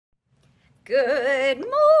Good morning.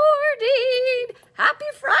 Happy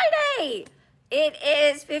Friday. It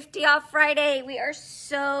is 50 off Friday. We are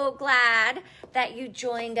so glad that you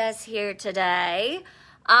joined us here today.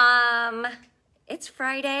 It's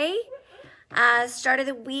Friday, start of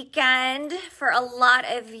the weekend for a lot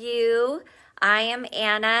of you. I am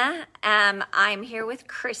Anna. I'm here with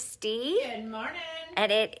Christy. Good morning.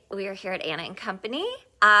 And we are here at Anna and Company.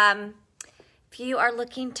 If you are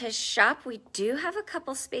looking to shop, we do have a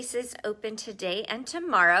couple spaces open today and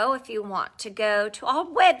tomorrow. If you want to go to our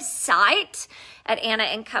website at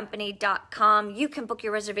annaandcompany.com, you can book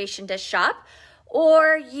your reservation to shop,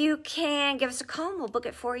 or you can give us a call and we'll book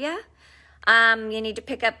it for you. You need to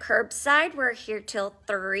pick up curbside. We're here till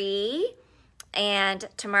 3. And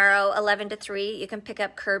tomorrow, 11 to 3, you can pick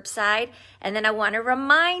up curbside. And then I want to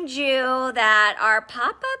remind you that our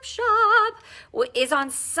pop-up shop is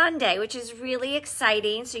on Sunday, which is really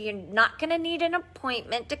exciting. So you're not going to need an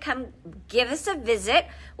appointment to come give us a visit.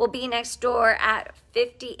 We'll be next door at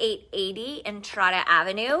 5880 Entrada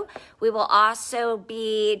Avenue. We will also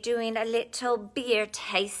be doing a little beer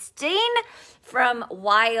tasting from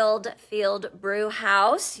Wildfield Brew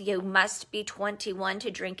House. You must be 21 to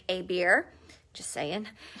drink a beer. Just saying.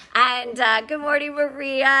 And good morning,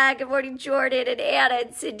 Maria. Good morning, Jordan and Anna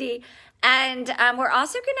and Cindy. And we're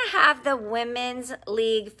also going to have the Women's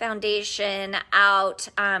League Foundation out,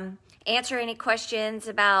 answer any questions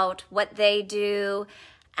about what they do.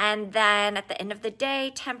 And then at the end of the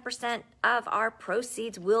day, 10% of our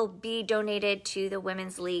proceeds will be donated to the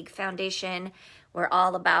Women's League Foundation. We're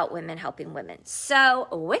all about women helping women. So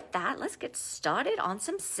with that, let's get started on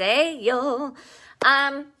some sale.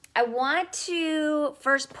 I want to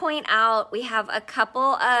first point out we have a couple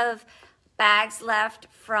of bags left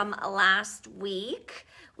from last week.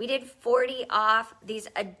 We did 40 off these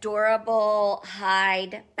adorable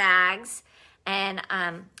hide bags. And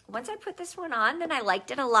once I put this one on, then I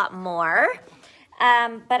liked it a lot more.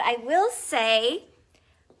 But I will say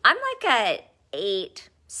I'm like a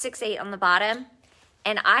 6'8" on the bottom.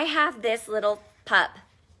 And I have this little pup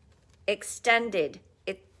extended.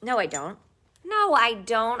 No, I don't. No, I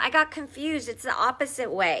don't. I got confused. It's the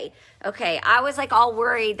opposite way. Okay, I was like all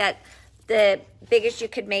worried that the biggest you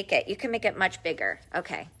could make it. You can make it much bigger.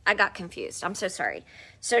 Okay, I got confused. I'm so sorry.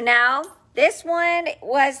 So now this one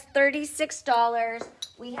was $36.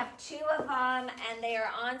 We have 2 of them and they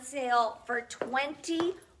are on sale for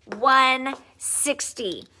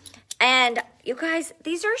 $21.60. And you guys,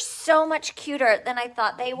 these are so much cuter than I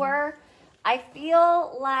thought they were. I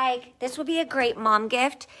feel like this would be a great mom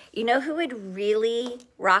gift. You know who would really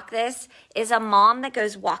rock this is a mom that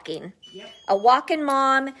goes walking. Yep. A walking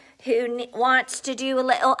mom who wants to do a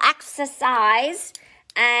little exercise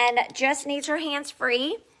and just needs her hands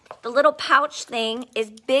free. The little pouch thing is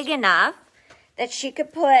big enough that she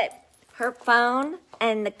could put her phone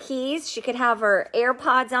and the keys. She could have her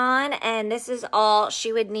AirPods on, and this is all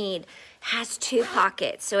she would need. Has 2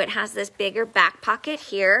 pockets, so it has this bigger back pocket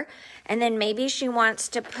here, and then maybe she wants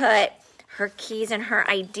to put her keys and her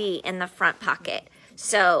ID in the front pocket.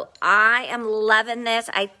 So I am loving this.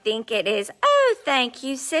 I think it is. Oh, thank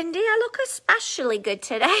you, Cindy. I look especially good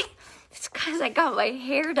today. It's because I got my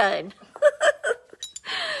hair done.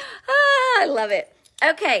 I love it.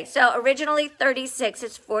 Okay, so originally 36.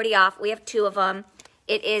 It's 40 off. We have 2 of them.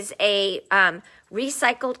 It is a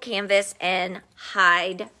recycled canvas and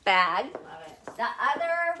hide bag. The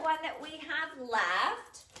other one that we have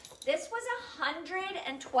left, this was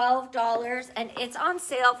 $112 and it's on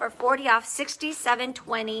sale for 40 off,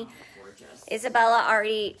 $67.20. Isabella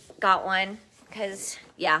already got one because,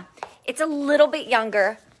 yeah, it's a little bit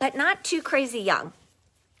younger, but not too crazy young.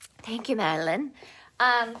 Thank you, Madeline.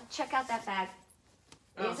 Check out that bag.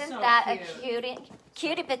 Isn't so that cute. A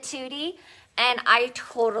cutie patootie? And I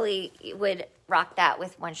totally would rock that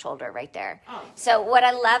with one shoulder right there. Oh. So what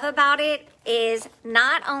I love about it is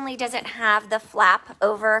not only does it have the flap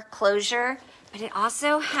over closure, but it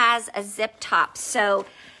also has a zip top. So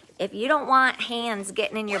if you don't want hands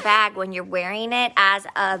getting in your bag when you're wearing it as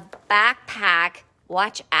a backpack,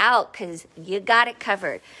 watch out because you got it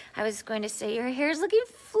covered. I was going to say your hair is looking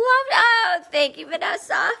fluffy. Oh, thank you,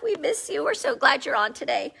 Vanessa. We miss you. We're so glad you're on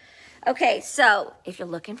today. Okay, so if you're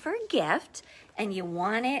looking for a gift and you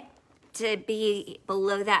want it to be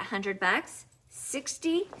below that $100,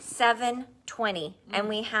 $67.20, and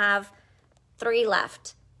we have 3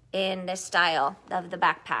 left in this style of the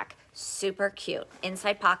backpack. Super cute,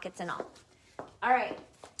 inside pockets and all. All right,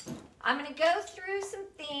 I'm gonna go through some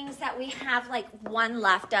things that we have like 1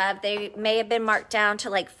 left of. They may have been marked down to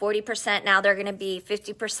like 40%. Now they're gonna be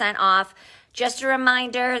 50% off. Just a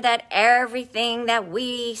reminder that everything that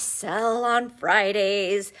we sell on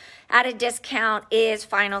Fridays at a discount is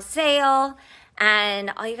final sale.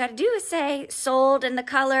 And all you got to do is say sold in the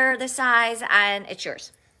color, the size, and it's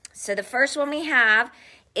yours. So the first one we have,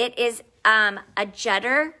 it is a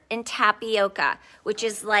Jetter in tapioca, which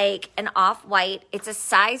is like an off-white. It's a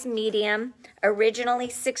size medium, originally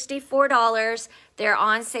 $64. They're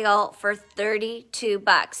on sale for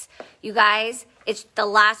 $32. You guys, it's the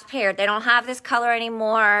last pair. They don't have this color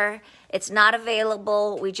anymore. It's not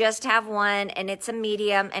available. We just have one, and it's a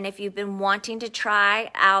medium. And if you've been wanting to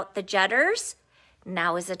try out the Jetters,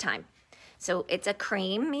 now is the time. So it's a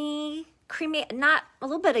creamy, not a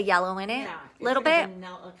little bit of yellow in it, a little bit.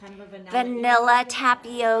 Kind of a vanilla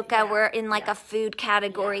tapioca. Yeah. We're in like a food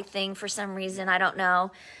category thing for some reason. I don't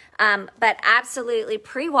know. But absolutely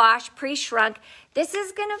pre-washed, pre-shrunk. This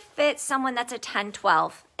is going to fit someone that's a 10,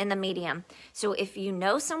 12 in the medium. So if you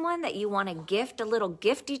know someone that you want to gift a little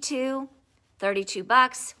gifty to,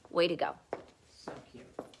 $32, way to go. So cute.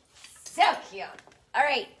 So cute. All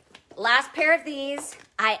right. Last pair of these.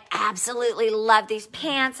 I absolutely love these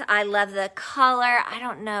pants. I love the color. I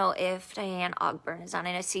don't know if Diane Ogburn is on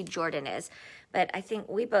it. I see Jordan is, but I think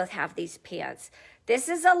we both have these pants. This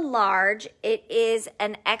is a large. It is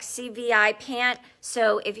an XCVI pant.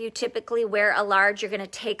 So if you typically wear a large, you're going to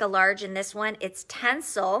take a large in this one. It's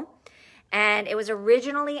Tencel, and it was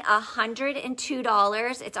originally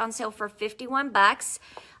 $102. It's on sale for $51.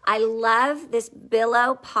 I love this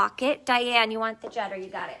billow pocket. Diane, you want the Jetter? You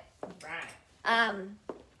got it. Right.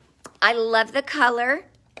 I love the color,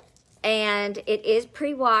 and it is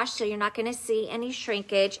pre-washed, so you're not going to see any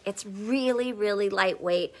shrinkage. It's really, really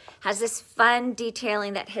lightweight. Has this fun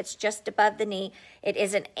detailing that hits just above the knee. It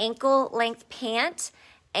is an ankle-length pant,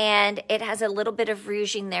 and it has a little bit of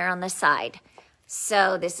ruching there on the side.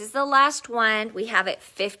 So this is the last one. We have it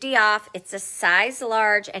 50 off. It's a size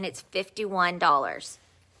large, and it's $51.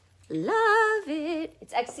 Love it.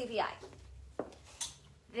 It's XCVI.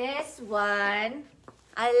 This one,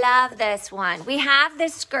 I love this one. We have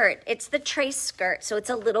this skirt. It's the trace skirt, so it's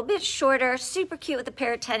a little bit shorter, super cute with a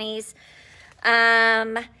pair of tennies.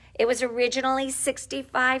 It was originally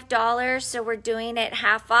 $65, so we're doing it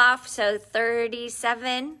half off, so $37.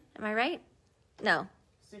 Am I right? No.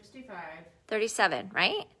 65. 37,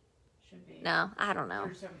 right? Should be. No, I don't know.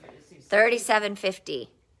 $37.50. $37.50.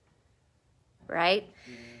 Right?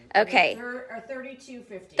 Okay. Or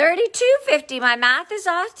 $32.50. $32.50. My math is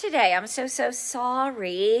off today. I'm so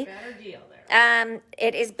sorry. Better deal there.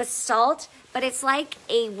 It is basalt, but it's like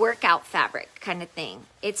a workout fabric kind of thing.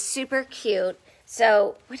 It's super cute.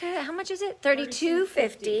 So how much is it?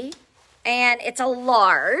 $32.50. And it's a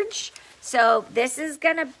large. So this is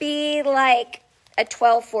going to be like a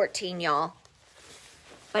 12, 14, y'all.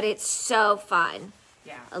 But it's so fun.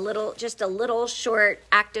 Yeah. Just a little short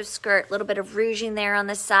active skirt, a little bit of ruching there on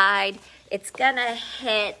the side. It's gonna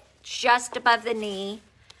hit just above the knee,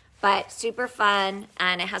 but super fun,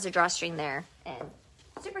 and it has a drawstring there. And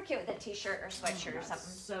super cute with a t-shirt or sweatshirt or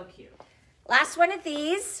something. So cute. Last one of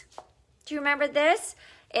these. Do you remember this?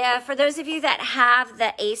 For those of you that have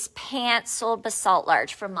the Ace pants, sold basalt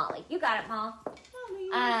large from Molly. You got it, Molly.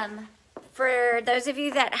 For those of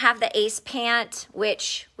you that have the Ace pant,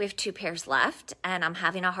 which we have 2 pairs left, and I'm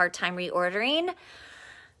having a hard time reordering,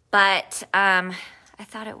 but I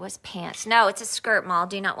thought it was pants. No, it's a skirt, Molly.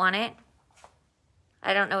 Do you not want it?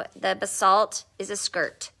 I don't know. The basalt is a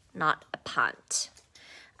skirt, not a pant.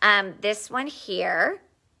 This one here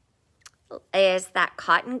is that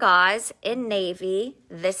cotton gauze in navy.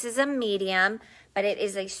 This is a medium, but it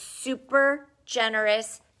is a super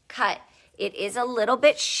generous cut. It is a little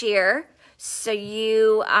bit sheer, so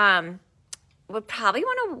you would probably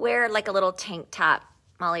want to wear like a little tank top.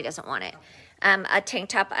 Molly doesn't want it. A tank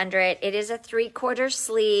top under it. It is a 3/4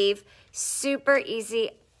 sleeve, super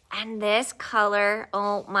easy. And this color,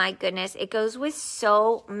 oh my goodness, it goes with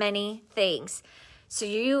so many things. So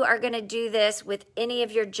you are going to do this with any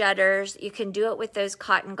of your Jetters. You can do it with those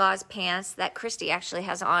cotton gauze pants that Christy actually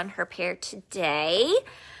has on her pair today.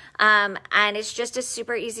 And it's just a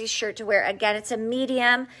super easy shirt to wear. Again, it's a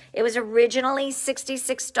medium. It was originally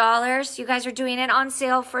 $66. You guys are doing it on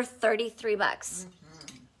sale for $33.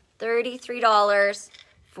 $33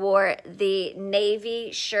 for the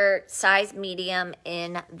navy shirt, size medium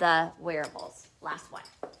in the wearables. Last one.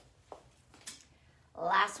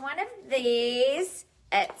 Last one of these.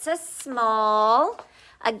 It's a small.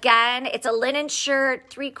 Again, it's a linen shirt,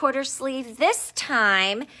 3/4 sleeve. This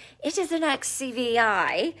time, it is an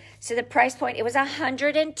XCVI. So the price point, it was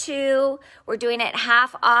 $102. We're doing it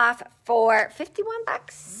half off for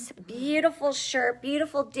 $51. Beautiful shirt,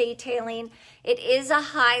 beautiful detailing. It is a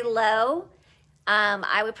high-low.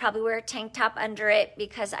 I would probably wear a tank top under it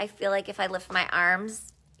because I feel like if I lift my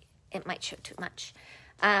arms, it might show too much.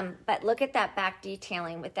 But look at that back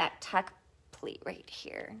detailing with that tuck pleat right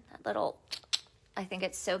here. That little, I think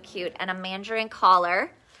it's so cute. And a mandarin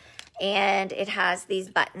collar. And it has these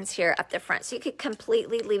buttons here up the front. So you could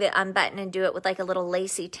completely leave it unbuttoned and do it with like a little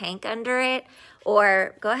lacy tank under it.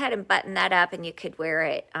 Or go ahead and button that up and you could wear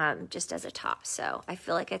it just as a top. So I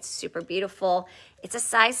feel like it's super beautiful. It's a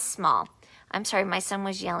size small. I'm sorry, my son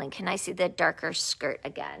was yelling. Can I see the darker skirt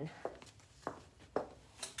again?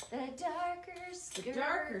 The darker skirt. The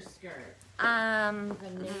darker skirt.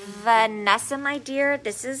 Vanessa, my dear,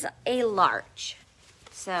 this is a large.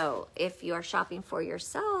 So if you're shopping for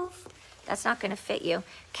yourself, that's not going to fit you.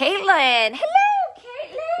 Caitlin. Hello,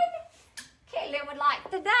 Caitlin. Caitlin would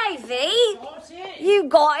like the navy. Got it. You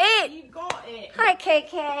got it. You got it. Hi,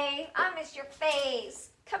 KK. I miss your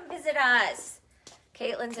face. Come visit us.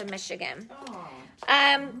 Caitlin's in Michigan. Oh.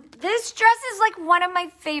 This dress is like one of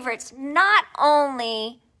my favorites. Not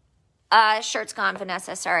only shirt's gone,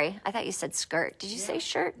 Vanessa. Sorry. I thought you said skirt. Did you say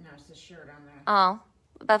shirt? No, it's the shirt on there. Oh.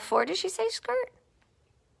 Before, did she say skirt?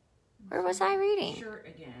 Where was I reading? Shirt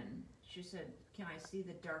again. She said, can I see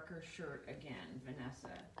the darker shirt again, Vanessa?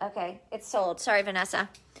 Okay, it's sold. Sorry, Vanessa.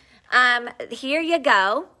 Here you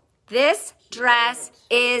go. This dress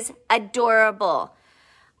is adorable.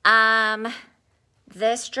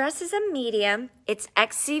 This dress is a medium. It's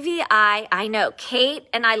XCVI. I know, Kate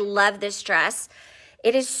and I love this dress.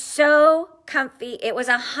 It is so comfy. It was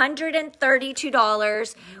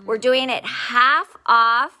 $132. We're doing it half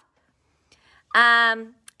off.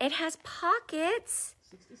 It has pockets.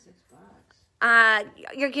 66 bucks.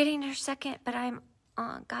 You're getting your second, but I'm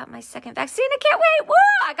got my second vaccine. I can't wait. Woo!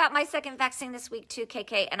 I got my second vaccine this week too,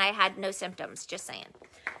 KK, and I had no symptoms. Just saying.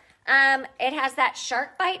 It has that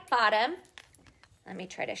shark bite bottom. Let me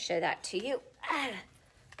try to show that to you.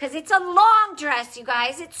 Because it's a long dress, you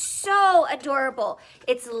guys. It's so adorable.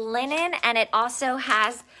 It's linen, and it also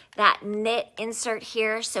has that knit insert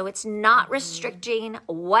here, so it's not restricting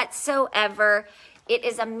whatsoever. It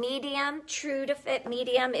is a medium, true to fit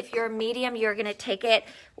medium. If you're a medium, you're going to take it.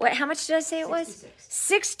 How much did I say it was?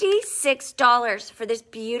 $66 for this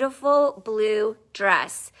beautiful blue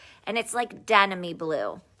dress. And it's like denim-y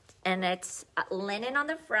blue. And it's linen on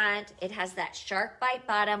the front. It has that shark bite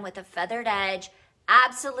bottom with a feathered edge.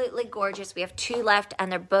 Absolutely gorgeous. We have two left,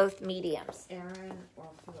 and they're both mediums. Aaron, or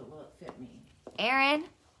will it fit me? Aaron,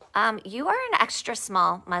 you are an extra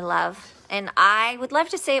small, my love. And I would love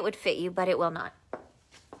to say it would fit you, but it will not.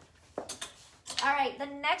 All right, the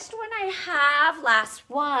next one I have, last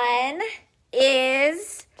one,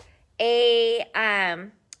 is it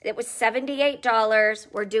was $78.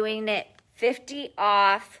 We're doing it 50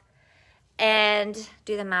 off. And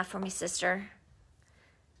do the math for me, sister.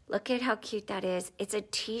 Look at how cute that is. It's a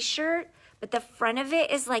t-shirt, but the front of it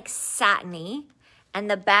is like satiny, and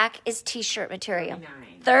the back is t-shirt material.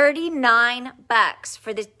 $39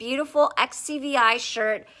 for this beautiful XCVI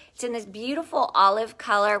shirt. It's in this beautiful olive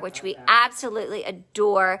color, which we absolutely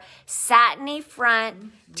adore. Satiny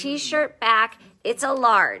front, t-shirt back. It's a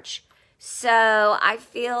large. So I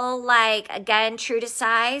feel like, again, true to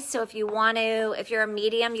size. So if you want to, if you're a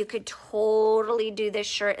medium, you could totally do this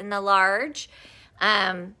shirt in the large.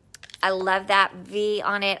 I love that V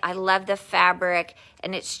on it. I love the fabric.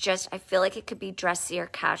 And it's just, I feel like it could be dressy or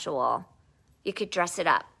casual. You could dress it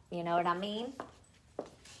up. You know what I mean?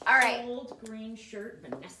 All right. Gold green shirt,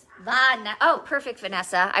 Vanessa. Oh, perfect,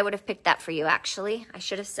 Vanessa. I would have picked that for you, actually. I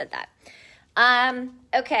should have said that.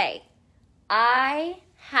 Okay. I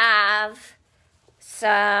have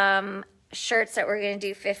some shirts that we're going to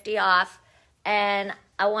do 50 off. And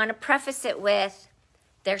I want to preface it with,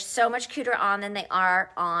 they're so much cuter on than they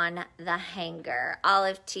are on the hanger.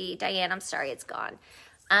 Olive Tea. Diane, I'm sorry, it's gone.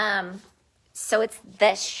 So it's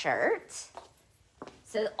this shirt.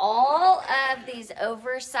 So all of these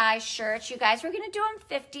oversized shirts, you guys, we're going to do them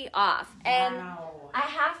 50 off. And I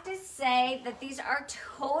have to say that these are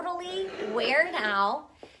totally wear now.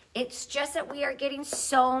 It's just that we are getting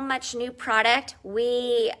so much new product.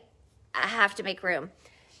 We have to make room.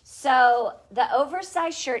 So the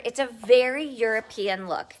oversized shirt, it's a very European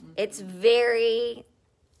look. It's very,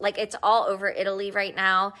 like, it's all over Italy right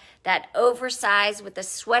now. That oversized with the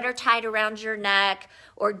sweater tied around your neck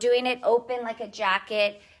or doing it open like a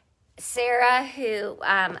jacket. Sarah, who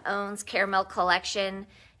owns Caramel Collection,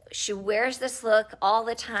 she wears this look all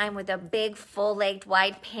the time with a big full-legged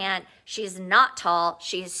wide pant. She's not tall.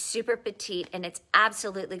 She is super petite, and it's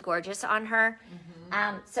absolutely gorgeous on her.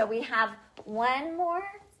 So we have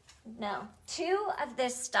two of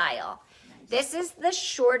this style. This is the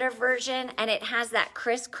shorter version, and it has that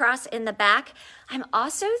crisscross in the back. I'm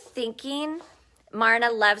also thinking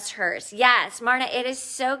Marna loves hers. Yes, Marna, it is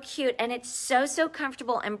so cute, and it's so, so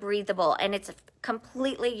comfortable and breathable, and it's a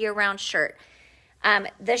completely year-round shirt.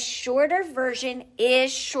 The shorter version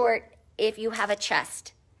is short if you have a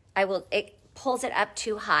chest. It pulls it up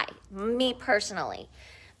too high. Me personally,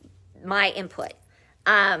 my input.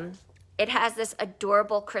 It has this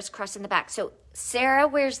adorable crisscross in the back. So Sarah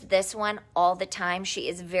wears this one all the time. She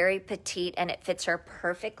is very petite and it fits her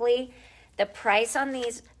perfectly. The price on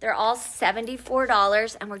these, they're all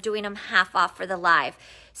 $74 and we're doing them half off for the live.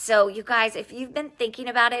 So you guys, if you've been thinking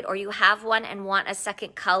about it or you have one and want a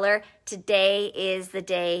second color, today is the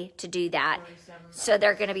day to do that. So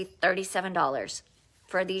they're going to be $37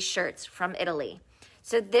 for these shirts from Italy.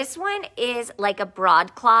 So this one is like a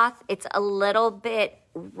broadcloth. It's a little bit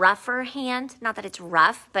rougher hand. Not that it's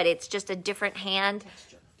rough, but it's just a different hand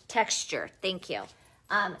texture. Thank you.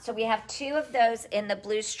 So we have two of those in the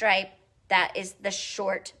blue stripe. That is the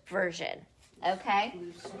short version. Okay.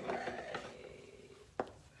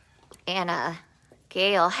 Anna,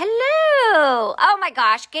 Gail, hello. Oh my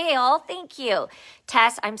gosh, Gail, thank you.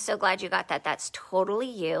 Tess, I'm so glad you got that. That's totally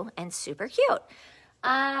you and super cute.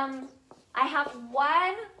 I have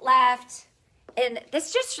one left, and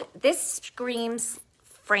this screams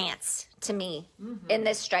France to me in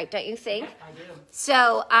this stripe, don't you think? I do.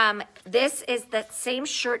 So this is the same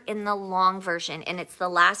shirt in the long version, and it's the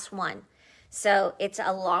last one. So it's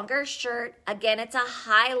a longer shirt. Again, it's a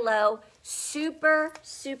high-low, super,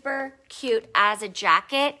 super cute as a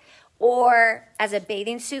jacket or as a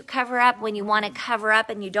bathing suit cover-up when you want to cover up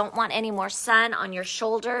and you don't want any more sun on your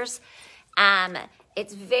shoulders.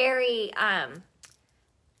 It's very,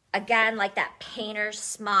 again, like that painter's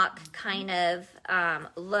smock kind of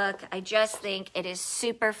look. I just think it is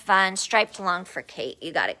super fun. Striped long for Kate.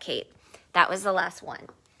 You got it, Kate. That was the last one.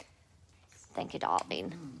 Thank you,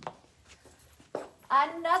 Dalvin.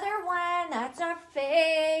 Another one, that's our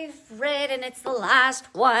favorite, and it's the last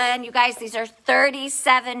one. You guys, these are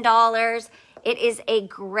 $37. It is a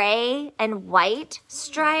gray and white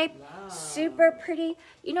stripe. Wow. Super pretty.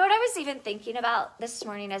 You know what I was even thinking about this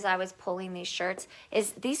morning as I was pulling these shirts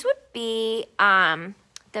is these would be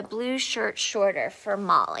the blue shirt shorter for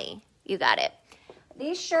Molly. You got it.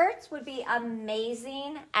 These shirts would be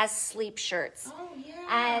amazing as sleep shirts. Oh,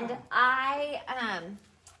 yeah. And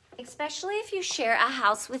especially if you share a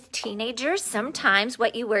house with teenagers, sometimes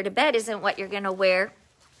what you wear to bed isn't what you're going to wear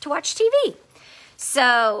to watch TV.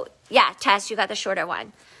 So, yeah, Tess, you got the shorter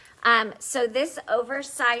one. So this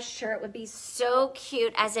oversized shirt would be so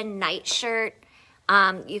cute as a night shirt.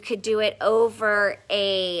 You could do it over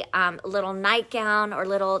a little nightgown or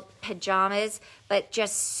little pajamas, but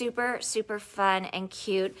just super, super fun and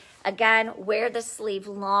cute. Again, wear the sleeve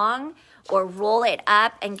long or roll it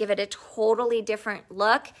up and give it a totally different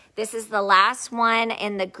look. This is the last one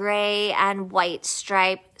in the gray and white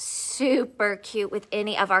stripe. Super cute with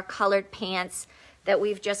any of our colored pants that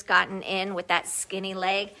we've just gotten in with that skinny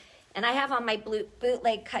leg. And I have on my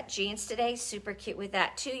bootleg cut jeans today. Super cute with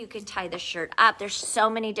that too. You can tie the shirt up. There's so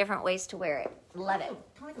many different ways to wear it. Love it. Kind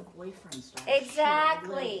of like a boyfriend style.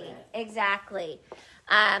 Exactly. Exactly.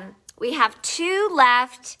 We have two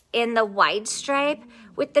left in the wide stripe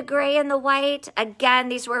with the gray and the white. Again,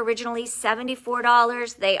 these were originally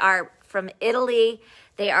 $74. They are from Italy.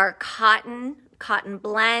 They are cotton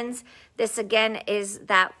blends. This again is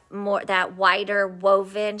that wider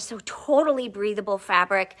woven, so totally breathable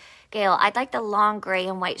fabric. Gail, I'd like the long gray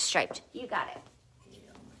and white striped. You got it.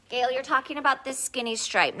 Gail, you're talking about this skinny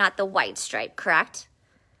stripe, not the white stripe, correct?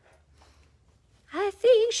 I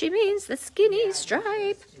think she means the skinny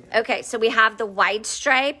stripe. Okay, so we have the wide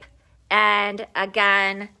stripe and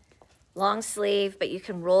again, long sleeve, but you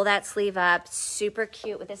can roll that sleeve up. Super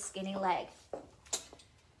cute with a skinny leg.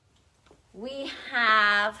 We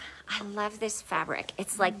have, I love this fabric.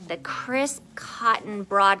 It's like the crisp cotton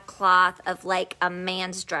broadcloth of like a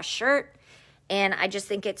man's dress shirt. And I just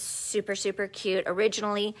think it's super, super cute.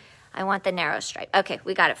 Originally, I want the narrow stripe. Okay,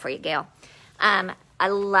 we got it for you, Gail. I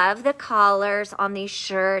love the collars on these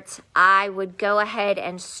shirts. I would go ahead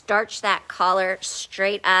and starch that collar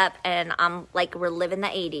straight up, and I'm like, we're living the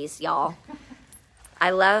 80s, y'all. I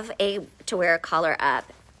love to wear a collar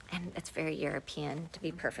up, and it's very European, to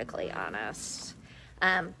be perfectly honest.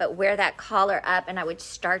 But wear that collar up, and I would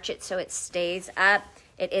starch it so it stays up.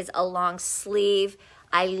 It is a long sleeve.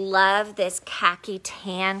 I love this khaki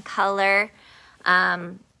tan color.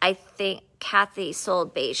 I think Kathy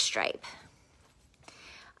sold beige stripe.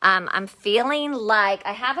 I'm feeling like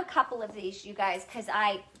I have a couple of these, you guys, because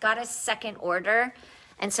I got a second order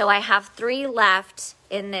And so I have 3 left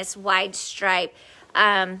in this wide stripe.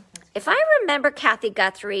 If I remember, Kathy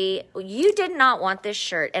Guthrie, you did not want this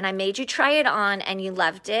shirt, and I made you try it on, and you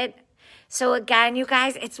loved it. So again, you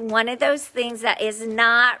guys, it's one of those things that is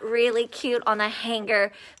not really cute on a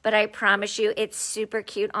hanger, but I promise you it's super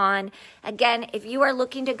cute on. Again, if you are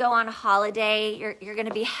looking to go on a holiday, you're going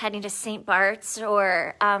to be heading to St. Bart's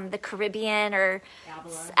or the Caribbean or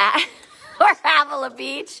Avila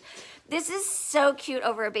Beach. This is so cute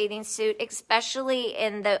over a bathing suit, especially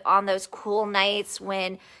on those cool nights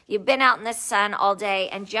when you've been out in the sun all day,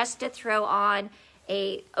 and just to throw on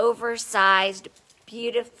a oversized,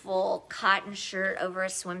 beautiful cotton shirt over a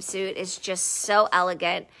swimsuit is just so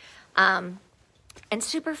elegant and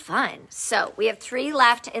super fun. So we have 3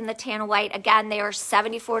 left in the tan white. Again, they are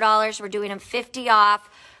 $74. We're doing them 50 off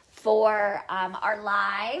for our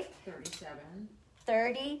live.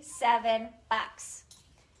 37 bucks.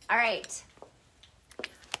 All right.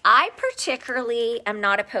 I particularly am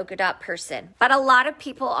not a polka dot person, but a lot of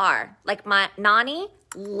people are. Like my Nani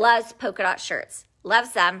loves polka dot shirts,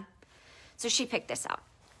 loves them. So she picked this out.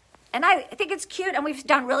 And I think it's cute, and we've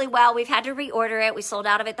done really well. We've had to reorder it. We sold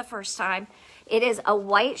out of it the first time. It is a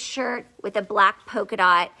white shirt with a black polka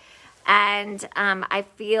dot, and I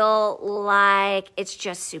feel like it's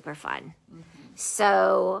just super fun.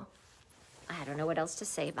 So I don't know what else to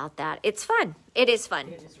say about that. It's fun. It is fun.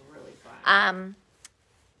 It is really fun.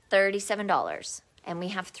 $37, and we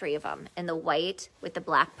have 3 of them in the white with the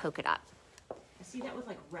black polka dot. I see that with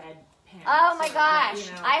like red pants. Oh my or, gosh,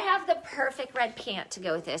 you know. I have the perfect red pant to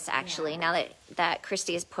go with this actually. Now that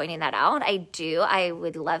Christy is pointing that out, I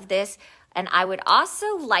would love this. And I would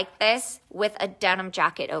also like this with a denim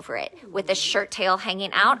jacket over it with a shirt tail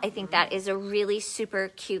hanging out. I think that is a really super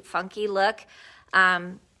cute, funky look.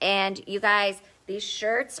 And you guys, these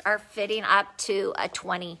shirts are fitting up to a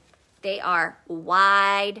 20. They are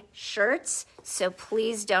wide shirts, so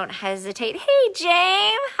please don't hesitate. Hey,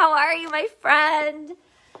 James, how are you, my friend?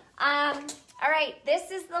 All right, this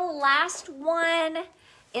is the last one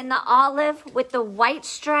in the olive with the white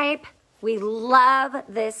stripe. We love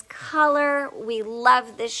this color. We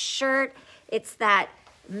love this shirt. It's that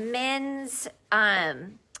men's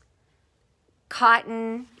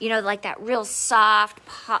cotton, you know, like that real soft,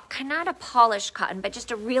 not a polished cotton, but just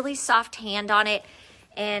a really soft hand on it.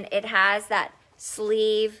 And it has that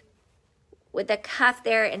sleeve with a cuff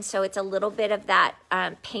there, and so it's a little bit of that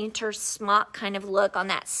painter smock kind of look on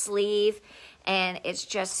that sleeve, and it's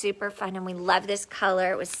just super fun, and we love this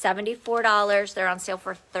color. It was $74. They're on sale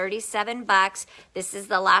for 37 bucks. This is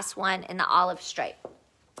the last one in the olive stripe.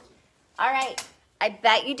 All right, I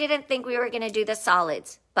bet you didn't think we were going to do the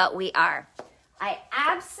solids, but we are. I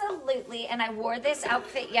absolutely, and I wore this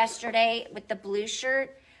outfit yesterday with the blue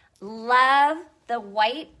shirt, love the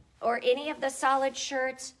white or any of the solid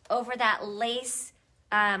shirts over that lace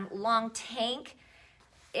long tank.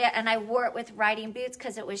 And I wore it with riding boots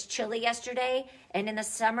because it was chilly yesterday. And in the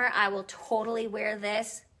summer, I will totally wear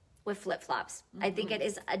this with flip-flops. I think it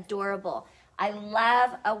is adorable. I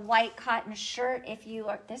love a white cotton shirt. If you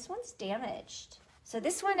are, this one's damaged. So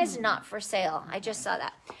this one is not for sale. I just saw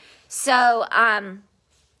that. So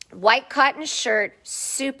white cotton shirt,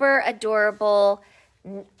 super adorable.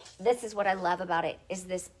 This is what I love about it, is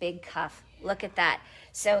this big cuff. Look at that.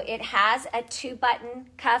 So it has a 2-button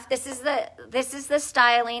cuff. This is the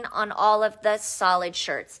styling on all of the solid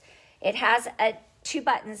shirts. It has 2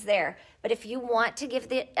 buttons there. But if you want to give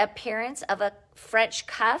the appearance of a French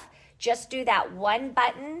cuff, just do that 1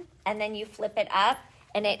 button and then you flip it up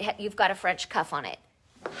and you've got a French cuff on it.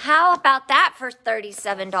 How about that for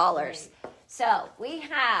 $37? So we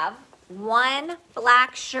have 1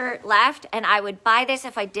 black shirt left, and I would buy this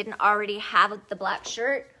if I didn't already have the black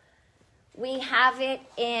shirt. We have it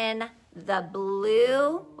in the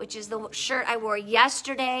blue, which is the shirt I wore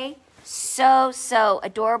yesterday. So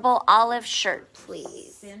adorable olive shirt,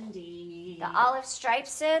 please. Cindy. The olive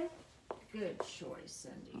stripes in. Good choice,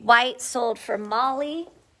 Cindy. White sold for Molly.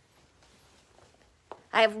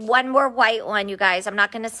 I have 1 more white one, you guys. I'm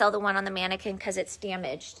not going to sell the one on the mannequin because it's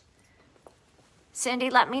damaged. Cindy,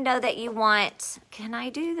 let me know that you want, can I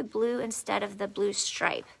do the blue instead of the blue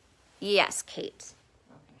stripe? Yes, Kate.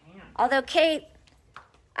 Okay. Although, Kate,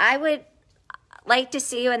 I would like to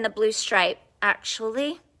see you in the blue stripe,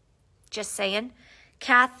 actually. Just saying.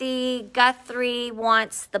 Kathy Guthrie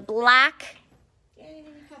wants the black.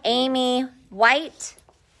 Amy, white.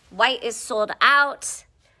 White is sold out.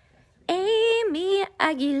 Amy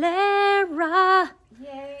Aguilera.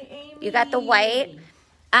 Yay, Amy. You got the white.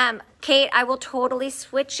 Kate, I will totally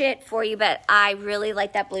switch it for you, but I really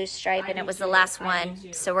like that blue stripe, and it was the last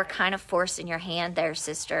one. So we're kind of forcing your hand there,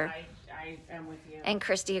 sister. I I am with you. And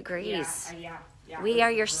Christy agrees. Yeah. We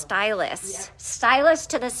are your stylists. Yep. Stylists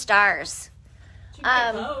to the stars. You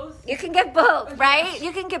can get both. You can get both, right?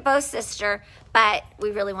 You can get both, sister. But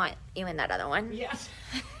we really want you in that other one. Yes.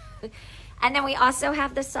 And then we also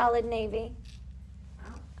have the solid navy.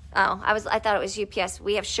 Oh, I thought it was UPS.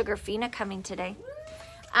 We have Sugarfina coming today.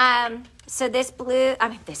 So this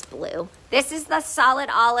is the solid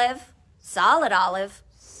olive. Solid olive.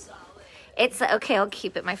 It's okay. I'll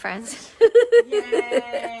keep it, my friends.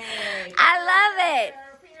 Yay. I love it.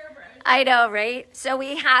 I know, right? So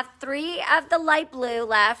we have 3 of the light blue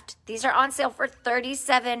left. These are on sale for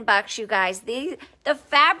 $37, you guys. The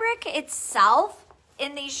fabric itself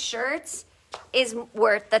in these shirts is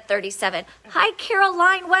worth the $37. Hi,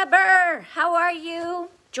 Caroline Weber. How are you?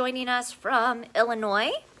 Joining us from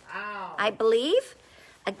Illinois, Wow. I believe.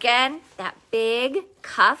 Again, that big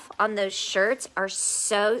cuff on those shirts are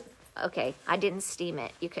so... Okay, I didn't steam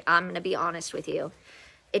it. I'm going to be honest with you.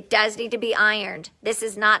 It does need to be ironed. This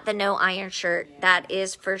is not the no iron shirt. Yeah. That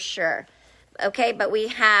is for sure. Okay, but we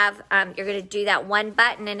have, you're going to do that one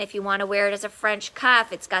button, and if you want to wear it as a French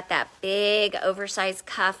cuff, it's got that big oversized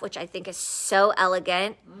cuff, which I think is so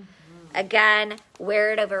elegant. Mm-hmm. Again,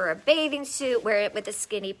 wear it over a bathing suit, wear it with a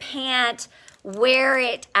skinny pant, wear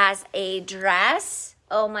it as a dress.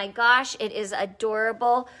 Oh my gosh, it is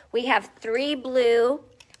adorable. We have 3 blue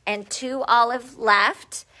and 2 olive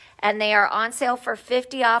left, and they are on sale for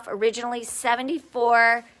 $50 off, originally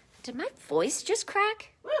 $74. Did my voice just crack?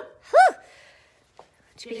 Woo. Whew.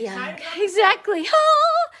 Yeah, exactly.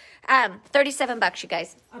 Oh. $37, you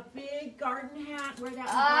guys. A big garden hat where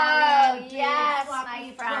that yes,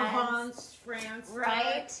 my friends. Provence, France.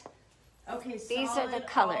 Right? Okay, these are the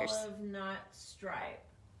colors. Olive nut stripe.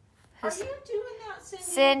 Are you doing that, Cindy?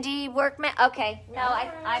 Cindy Workman. Okay. No,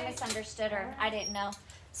 I misunderstood her. I didn't know.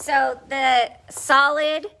 So the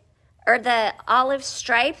solid or the olive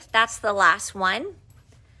stripe, that's the last one.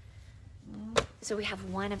 So we have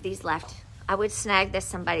one of these left. I would snag this,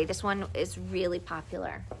 somebody. This one is really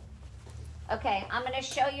popular. Okay, I'm going to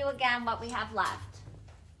show you again what we have left.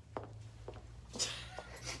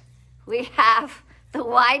 We have the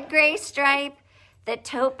wide gray stripe, the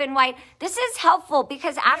taupe and white. This is helpful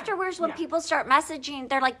because afterwards when people start messaging,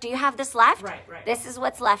 they're like, do you have this left? Right. This is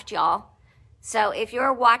what's left, y'all. So if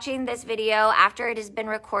you're watching this video after it has been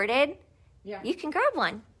recorded, you can grab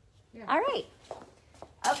one. Yeah. All right.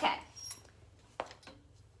 Okay.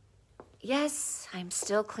 Yes, I'm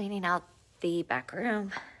still cleaning out the back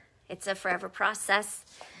room. It's a forever process.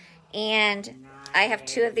 And I have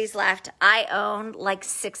 2 of these left. I own like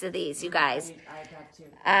 6 of these, you guys. I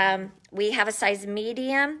got 2. We have a size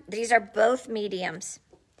medium. These are both mediums.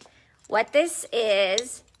 What this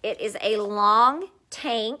is, it is a long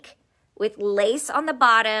tank with lace on the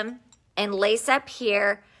bottom and lace up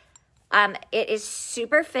here. It is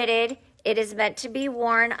super fitted. It is meant to be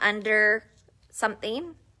worn under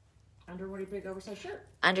something. Under what, your big oversized shirt?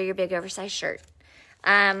 Under your big oversized shirt.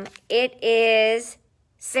 It is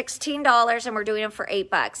 $16 and we're doing them for $8.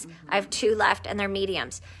 Mm-hmm. I have 2 left and they're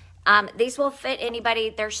mediums. These will fit anybody.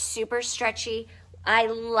 They're super stretchy. I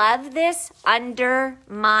love this under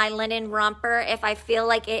my linen romper if I feel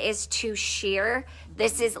like it is too sheer.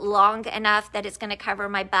 This is long enough that it's going to cover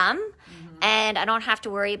my bum and I don't have to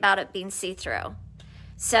worry about it being see-through.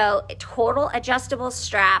 So total adjustable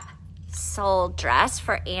strap, sold dress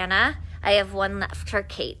for Anna. I have one left for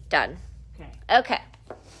Kate. Done. Okay.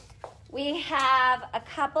 We have a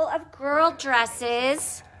couple of girl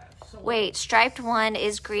dresses. Wait, striped one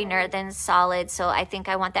is greener than solid, so I think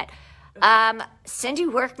I want that. Cindy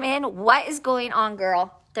Workman, what is going on,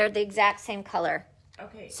 girl? They're the exact same color.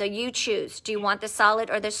 Okay. So you choose. Do you want the solid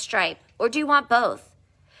or the stripe? Or do you want both?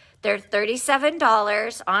 They're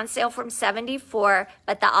 $37 on sale from $74,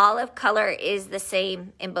 but the olive color is the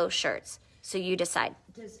same in both shirts. So you decide.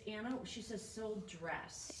 Does Anna, she says sold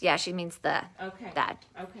dress. Yeah, she means that. Okay.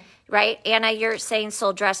 Right? Anna, you're saying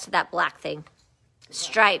sold dress to that black thing.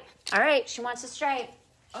 Stripe. All right, she wants a stripe.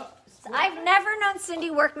 I've never known Cindy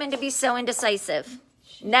Workman to be so indecisive.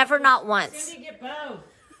 Never, not once. Cindy, get both.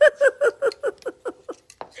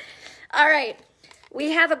 All right,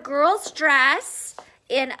 we have a girl's dress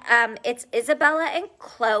in, it's Isabella and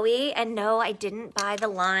Chloe. And no, I didn't buy the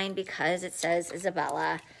line because it says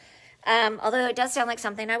Isabella. Although it does sound like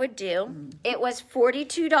something I would do. It was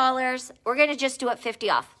 $42. We're going to just do it 50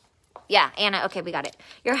 off. Yeah, Anna. Okay, we got it.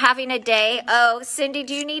 You're having a day. Oh, Cindy,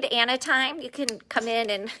 do you need Anna time? You can come in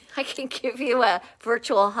and I can give you a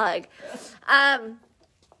virtual hug.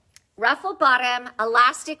 Ruffle bottom,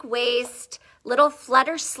 elastic waist, little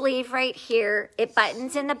flutter sleeve right here. It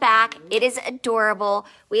buttons in the back. It is adorable.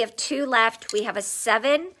 We have 2 left. We have a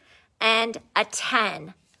 7 and a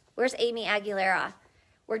 10. Where's Amy Aguilera?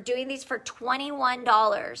 We're doing these for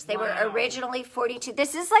 $21. They were originally $42.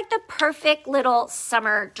 This is like the perfect little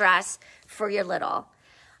summer dress for your little.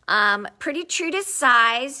 Pretty true to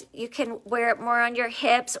size. You can wear it more on your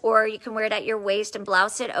hips, or you can wear it at your waist and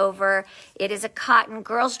blouse it over. It is a cotton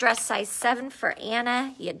girls dress, size 7 for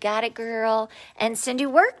Anna. You got it, girl. And Cindy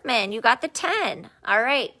Workman, you got the 10. All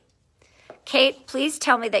right. Kate, please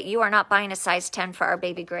tell me that you are not buying a size 10 for our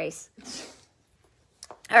baby Grace.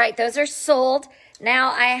 All right, those are sold.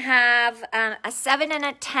 Now I have a 7 and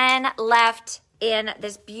a 10 left in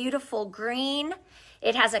this beautiful green.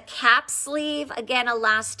 It has a cap sleeve, again,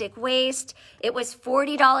 elastic waist. It was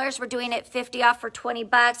 $40. We're doing it 50 off for 20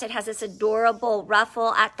 bucks. It has this adorable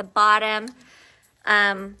ruffle at the bottom.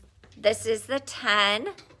 This is the 10.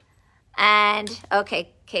 And,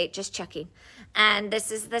 okay, Kate, just checking. And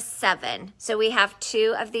this is the 7. So we have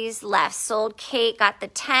 2 of these left. Sold. Kate got the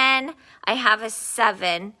 10. I have a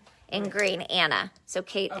 7 in green, Anna. So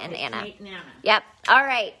Kate and Anna. Kate and Anna. Yep. All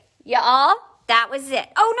right. Y'all, that was it.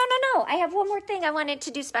 Oh, no. I have one more thing I wanted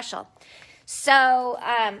to do special. So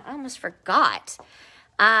I almost forgot.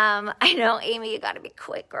 I know, Amy, you got to be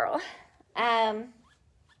quick, girl. I'll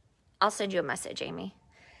send you a message, Amy.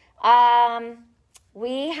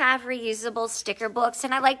 We have reusable sticker books,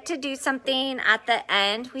 and I like to do something at the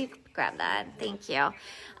end. We grab that. Thank you.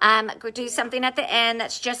 Do something at the end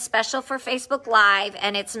that's just special for Facebook Live,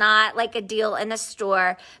 and it's not like a deal in the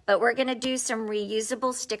store, but we're going to do some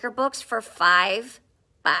reusable sticker books for $5.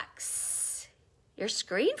 Your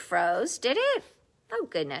screen froze, did it? Oh,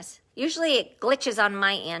 goodness. Usually it glitches on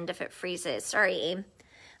my end if it freezes. Sorry, Aim.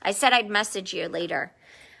 I said I'd message you later.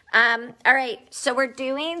 All right, so we're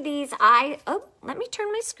doing these. Let me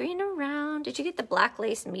turn my screen around. Did you get the black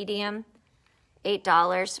lace medium?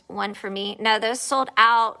 $8, one for me. No, those sold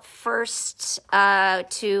out first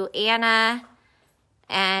to Anna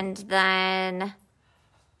and then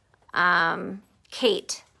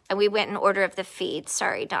Kate. And we went in order of the feed.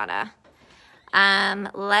 Sorry, Donna.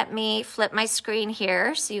 Let me flip my screen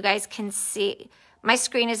here so you guys can see. My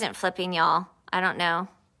screen isn't flipping, y'all. I don't know.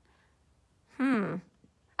 I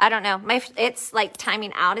don't know. It's like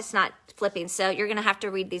timing out. It's not flipping. So you're going to have to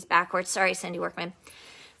read these backwards. Sorry, Cindy Workman.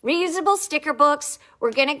 Reusable sticker books.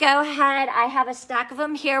 We're going to go ahead. I have a stack of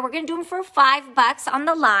them here. We're going to do them for $5 on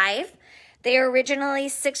the live. They are originally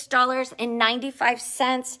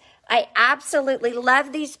 $6.95. I absolutely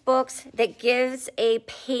love these books that gives a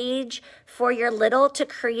page for your little to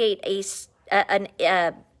create a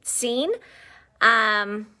scene.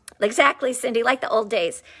 Exactly, Cindy, like the old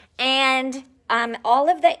days. And all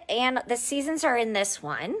of the seasons are in this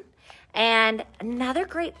one. And another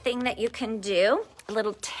great thing that you can do, a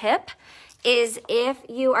little tip, is if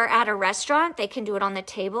you are at a restaurant, they can do it on the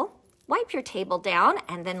table. Wipe your table down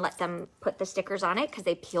and then let them put the stickers on it because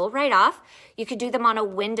they peel right off. You could do them on a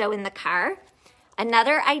window in the car.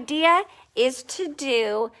 Another idea is to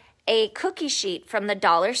do a cookie sheet from the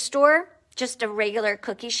dollar store, just a regular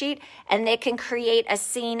cookie sheet, and they can create a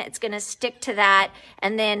scene. It's going to stick to that,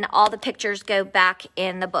 and then all the pictures go back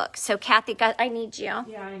in the book. So, Kathy, I need you.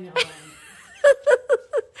 Yeah, I know.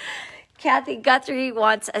 Kathy Guthrie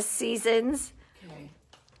wants a Seasons. Okay.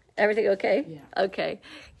 Everything okay? Yeah. Okay.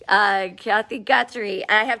 Kathy Guthrie.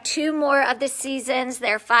 I have 2 more of the Seasons.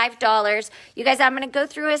 They're $5. You guys, I'm going to go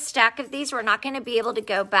through a stack of these. We're not going to be able to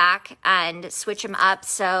go back and switch them up.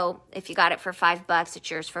 So if you got it for $5,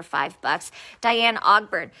 it's yours for $5. Diane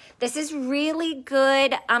Ogburn. This is really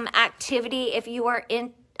good activity if you are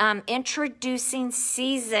introducing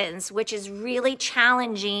Seasons, which is really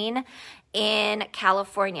challenging in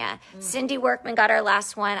California. Cindy Workman got our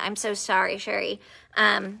last one. I'm so sorry, Sherry.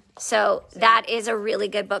 So that is a really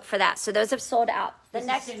good book for that. So those have sold out. The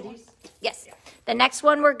next one, yes. The next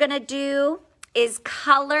one we're going to do is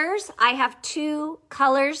colors. I have 2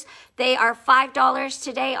 colors. They are $5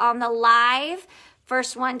 today on the live.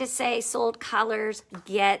 First one to say sold colors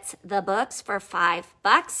gets the books for $5.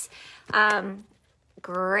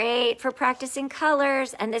 Great for practicing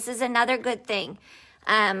colors. And this is another good thing.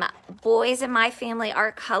 Boys in my family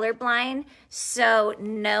are colorblind, so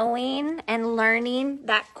knowing and learning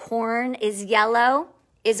that corn is yellow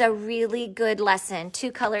is a really good lesson.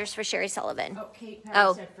 2 colors for Sherry Sullivan. Oh, Kate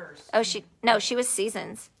said first. Oh, she was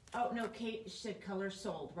Seasons. Oh, no, Kate said colors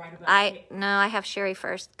sold right about I have Sherry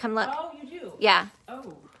first. Come look. Oh, you do? Yeah.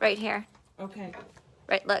 Oh. Right here. Okay.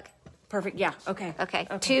 Right, look. Perfect. Yeah. Okay. Okay.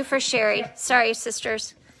 2 for Sherry. Sorry,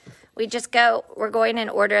 sisters. We're going in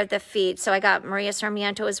order of the feed. So I got Maria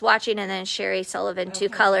Sarmiento is watching, and then Sherry Sullivan, 2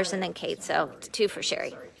 colors, and then Kate. So 2 for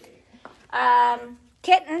Sherry.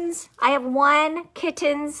 Kittens. I have 1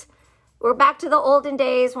 Kittens We're back to the olden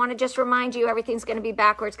days. Want to just remind you, everything's going to be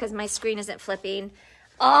backwards because my screen isn't flipping.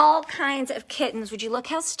 All kinds of kittens. Would you look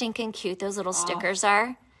how stinking cute those little stickers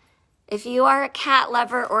are? If you are a cat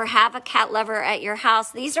lover or have a cat lover at your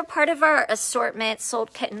house, these are part of our assortment,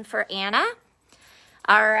 sold kitten for Anna.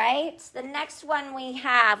 All right. The next one we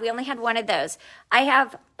only had one of those. I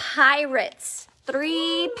have pirates.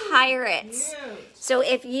 3 pirates. Cute. So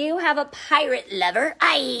if you have a pirate lover,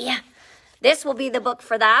 this will be the book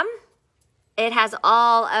for them. It has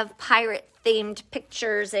all of pirate-themed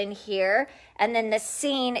pictures in here. And then the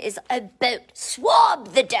scene is a boat.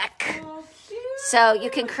 Swab the deck. Oh, cute. So you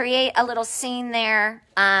can create a little scene there.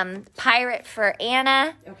 Pirate for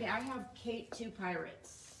Anna. Okay, I have Kate 2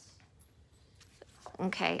 pirates.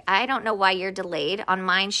 Okay, I don't know why you're delayed. On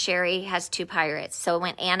mine, Sherry has 2 pirates. So it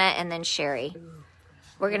went Anna and then Sherry.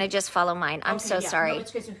 We're going to just follow mine. I'm so sorry. No,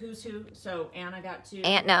 it's good. So who's who? So Anna got 2.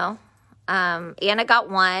 Anna got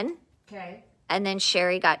 1. Okay. And then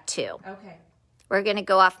Sherry got 2. Okay. We're going to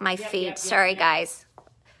go off my feed. Sorry, guys.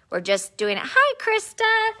 We're just doing it. Hi,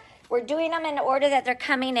 Krista. We're doing them in order that they're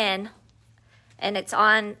coming in. And it's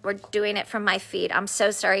on. We're doing it from my feed. I'm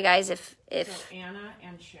so sorry, guys. So Anna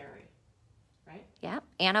and Sherry, right? Yeah,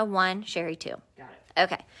 Anna 1, Sherry 2. Got it.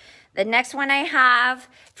 Okay. The next one I have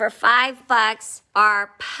for $5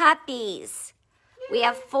 are puppies. We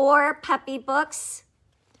have 4 puppy books.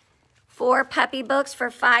 4 puppy books for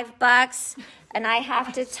 $5. And I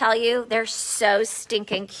have to tell you, they're so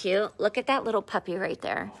stinking cute. Look at that little puppy right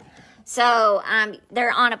there. So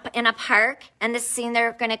they're in a park, and the scene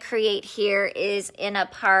they're going to create here is in a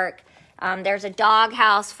park. There's a dog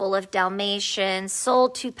house full of Dalmatians.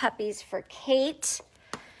 Sold 2 puppies for Kate,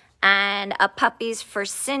 and a puppies for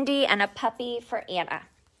Cindy, and a puppy for Anna.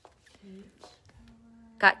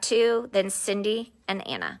 Got 2, then Cindy and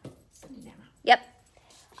Anna. Yep.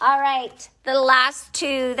 All right, the last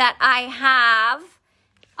 2 that I have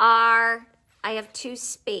are, I have 2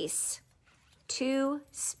 space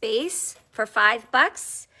for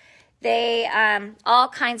 $5. They, all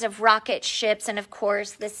kinds of rocket ships, and of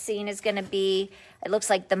course, this scene is gonna be, it looks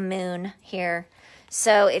like the moon here.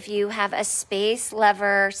 So if you have a space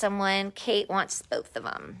lover, someone, Kate wants both of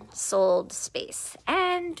them. Sold space,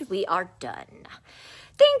 and we are done.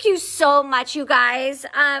 Thank you so much, you guys.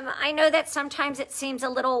 I know that sometimes it seems a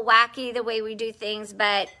little wacky the way we do things,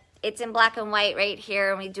 but it's in black and white right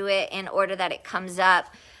here, and we do it in order that it comes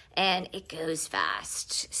up, and it goes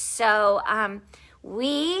fast. So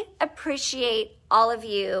we appreciate all of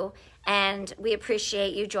you, and we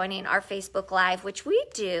appreciate you joining our Facebook Live, which we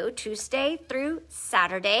do Tuesday through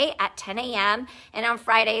Saturday at 10 a.m. And on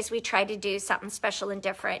Fridays, we try to do something special and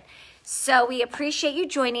different. So we appreciate you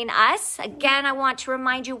joining us. Again, I want to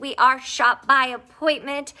remind you, we are Shop by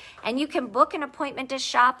Appointment, and you can book an appointment to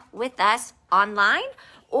shop with us online,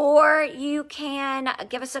 or you can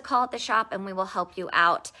give us a call at the shop and we will help you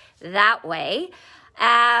out that way.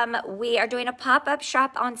 We are doing a pop-up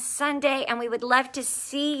shop on Sunday, and we would love to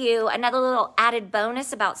see you. Another little added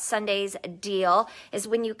bonus about Sunday's deal is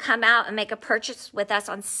when you come out and make a purchase with us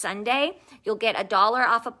on Sunday, you'll get $1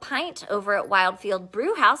 off a pint over at Wildfield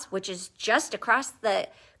Brew House, which is just across the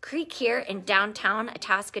creek here in downtown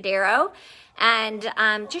Atascadero, and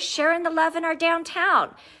just sharing the love in our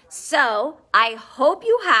downtown. So I hope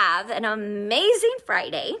you have an amazing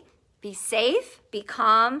Friday. Be safe, be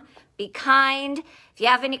calm, be kind. If you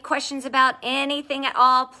have any questions about anything at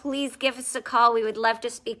all, please give us a call. We would love to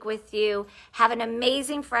speak with you. Have an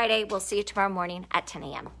amazing Friday. We'll see you tomorrow morning at 10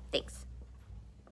 a.m. Thanks.